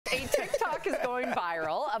A TikTok is going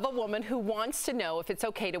viral of a woman who wants to know if it's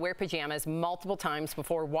okay to wear pajamas multiple times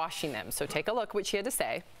before washing them. So take a look what she had to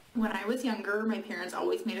say. When I was younger, my parents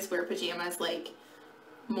always made us wear pajamas like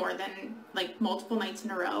more than like multiple nights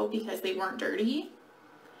in a row because they weren't dirty.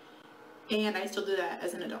 And I still do that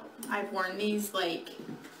as an adult. I've worn these like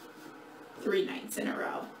 3 nights in a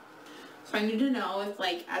row. So I need to know if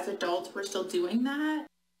like as adults we're still doing that.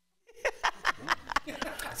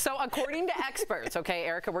 So according to experts, okay,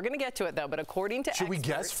 Erica, we're going to get to it though, but according to Should we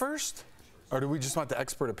guess first? Or do we just want the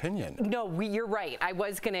expert opinion? No, you're right. I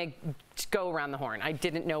was going to go around the horn. I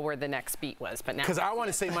didn't know where the next beat was, but now. Because I want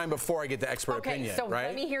to say mine before I get the expert opinion, so right?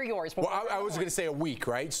 Let me hear yours. Well, I was going to say a week,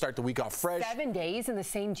 right? Start the week off fresh. 7 days in the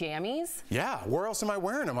same jammies? Yeah, where else am I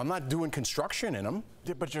wearing them? I'm not doing construction in them.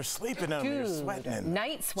 Yeah, but you're sleeping in them, Dude, you're sweating.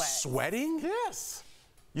 Night sweat. Sweating? Yes.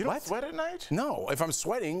 You don't sweat at night? No, if I'm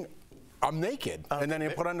sweating, I'm naked, and then I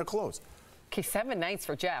put on the clothes. Okay, 7 nights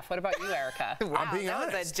for Jeff. What about you, Erica? Wow, I'm being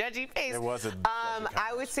honest. That was a judgy face. It was a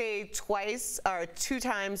I would say 2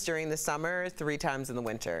 times during the summer, 3 times in the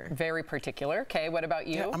winter. Very particular. Okay, what about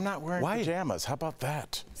you? Yeah, I'm not wearing pajamas. How about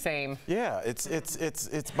that? Same. Yeah,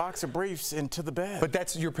 it's boxer briefs into the bed. But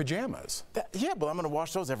that's your pajamas. Yeah, but I'm going to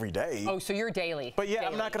wash those every day. Oh, so you're daily. But yeah,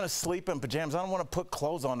 daily. I'm not going to sleep in pajamas. I don't want to put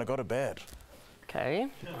clothes on to go to bed. Okay.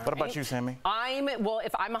 What about you, Sammy? Well,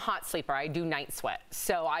 if I'm a hot sleeper, I do night sweat.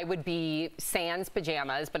 So I would be sans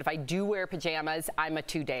pajamas, but if I do wear pajamas, I'm a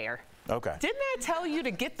 2-dayer. Okay. Didn't I tell you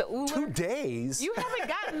to get the Uller? 2 days? You haven't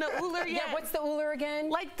gotten the Uller yet? Yeah, what's the Uller again?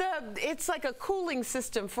 Like it's like a cooling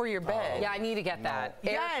system for your bed. Yeah, I need to get that.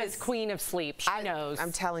 Erica's queen of sleep. She knows.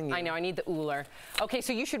 I'm telling you. I know, I need the Uller. Okay,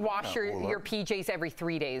 so you should wash your PJs every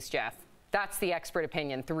 3 days, Jeff. That's the expert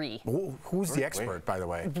opinion, 3. Who's the expert, by the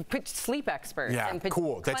way? Sleep experts. Yeah, and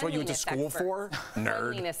cool. That's what you went to school experts. for?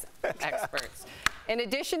 Nerd. Cleanliness experts. In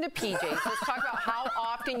addition to PJs, let's talk about how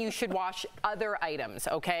often you should wash other items,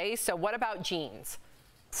 okay? So what about jeans?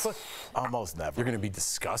 Almost never. You're going to be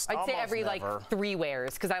disgusted. I'd say every like 3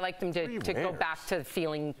 wears because I like them to go back to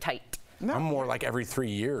feeling tight. No. I'm more like every 3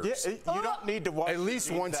 years. Yeah, you don't need to wash at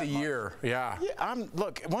least once a year. Yeah.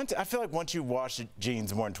 Look, I feel like once you wash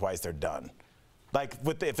jeans more than twice, they're done. Like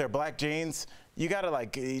if they're black jeans, you gotta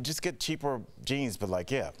you just get cheaper jeans. But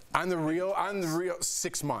like, yeah. On the real,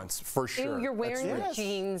 6 months for sure. You're wearing your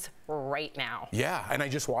jeans right now. Yeah, and I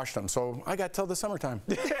just washed them, so I got till the summertime.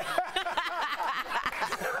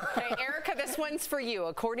 Okay, Erica, this one's for you.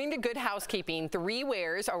 According to Good Housekeeping, 3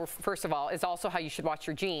 wears, or first of all, is also how you should wash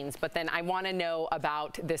your jeans. But then I want to know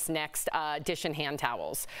about this next dish and hand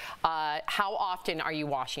towels. How often are you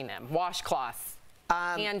washing them? Washcloths,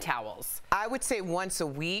 hand towels. I would say once a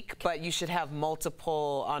week, but you should have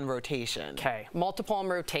multiple on rotation. Okay, multiple on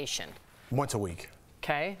rotation. Once a week.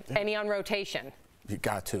 Okay, any on rotation? You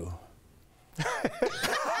got to.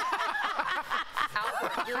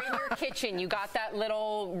 You're in your kitchen. You got that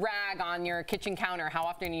little rag on your kitchen counter. How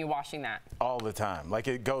often are you washing that? All the time. Like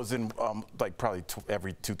it goes in like probably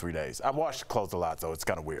every 2-3 days. I wash clothes a lot, so it's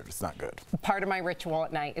kind of weird. It's not good. Part of my ritual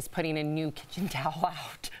at night is putting a new kitchen towel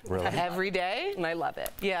out. Really? Every day? And I love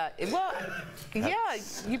it. Yeah. Well, yeah.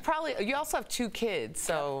 You also have 2 kids,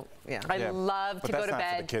 so yeah. I love to go to But that's not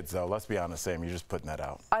bed. for the kids, though. Let's be honest, Sam. You're just putting that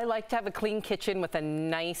out. I like to have a clean kitchen with a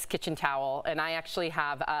nice kitchen towel, and I actually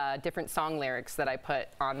have different song lyrics that I put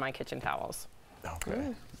on my kitchen towels.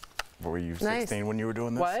 Okay. Were you 16 when you were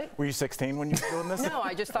doing this? What? Were you 16 when you were doing this? No,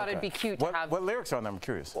 I just thought it'd be cute to have. What lyrics are on them? I'm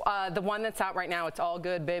curious. The one that's out right now, it's all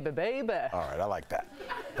good, baby, baby. All right, I like that.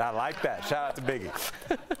 I like that. Shout out to Biggie.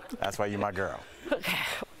 That's why you're my girl. Okay.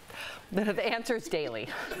 The answer is daily.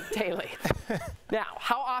 Daily. Now,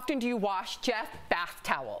 how often do you wash, Jeff, bath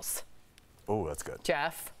towels? Oh, that's good.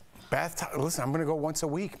 Jeff? Listen, I'm going to go once a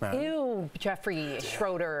week, man. Ew, Jeffrey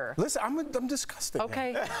Schroeder. Listen, I'm disgusted.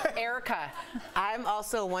 Okay. Erica? I'm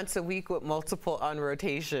also once a week with multiple on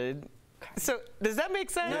rotation. So does that make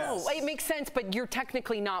sense? No, it makes sense, but you're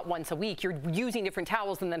technically not once a week. You're using different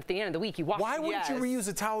towels, and then at the end of the week, you wash them. Why wouldn't you reuse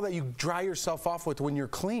a towel that you dry yourself off with when you're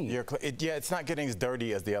clean? Yeah, it's not getting as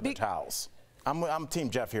dirty as the other towels. I'm Team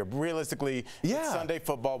Jeff here. Realistically, it's Sunday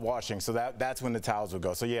football washing, so that's when the towels would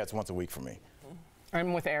go. So yeah, it's once a week for me.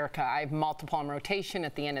 I'm with Erica. I have multiple on rotation.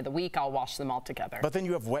 At the end of the week, I'll wash them all together. But then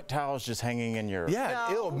you have wet towels just hanging in your... Yeah,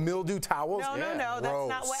 ew, mildew towels. No, that's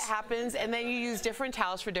not what happens. And then you use different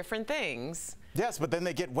towels for different things. Yes, but then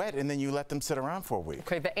they get wet, and then you let them sit around for a week.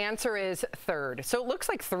 Okay, the answer is 3rd. So it looks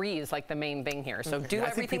like 3 is like the main thing here. So do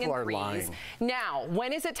everything in 3s. Lying. Now,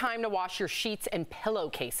 when is it time to wash your sheets and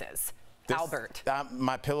pillowcases? Albert.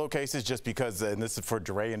 My pillowcases, just because, and this is for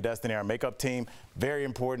Dre and Destiny, our makeup team, very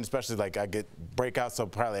important, especially like I get breakouts, so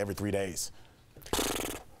probably every 3 days.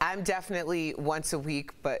 I'm definitely once a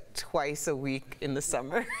week, but twice a week in the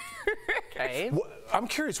summer. Okay. I'm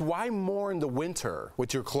curious, why more in the winter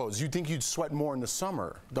with your clothes? You think you'd sweat more in the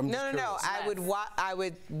summer? No. I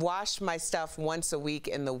would wash my stuff once a week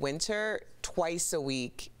in the winter, twice a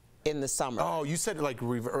week in the summer. Oh, you said like,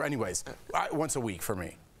 anyways, once a week for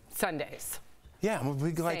me. Sundays. Yeah,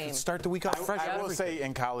 we like Same. start the week off fresh. I will say,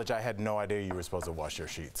 in college, I had no idea you were supposed to wash your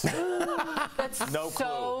sheets. That's No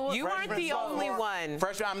clue. You aren't the only one.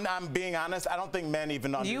 Freshman, I'm being honest. I don't think men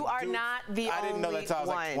even understand. You are not the I didn't know that till I was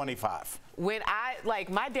only like one. 25. When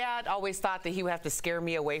my dad always thought that he would have to scare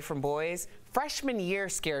me away from boys. Freshman year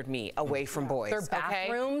scared me away from boys. Their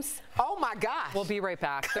bathrooms. Okay? Oh my gosh. We'll be right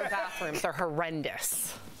back. Their bathrooms are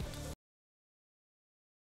horrendous.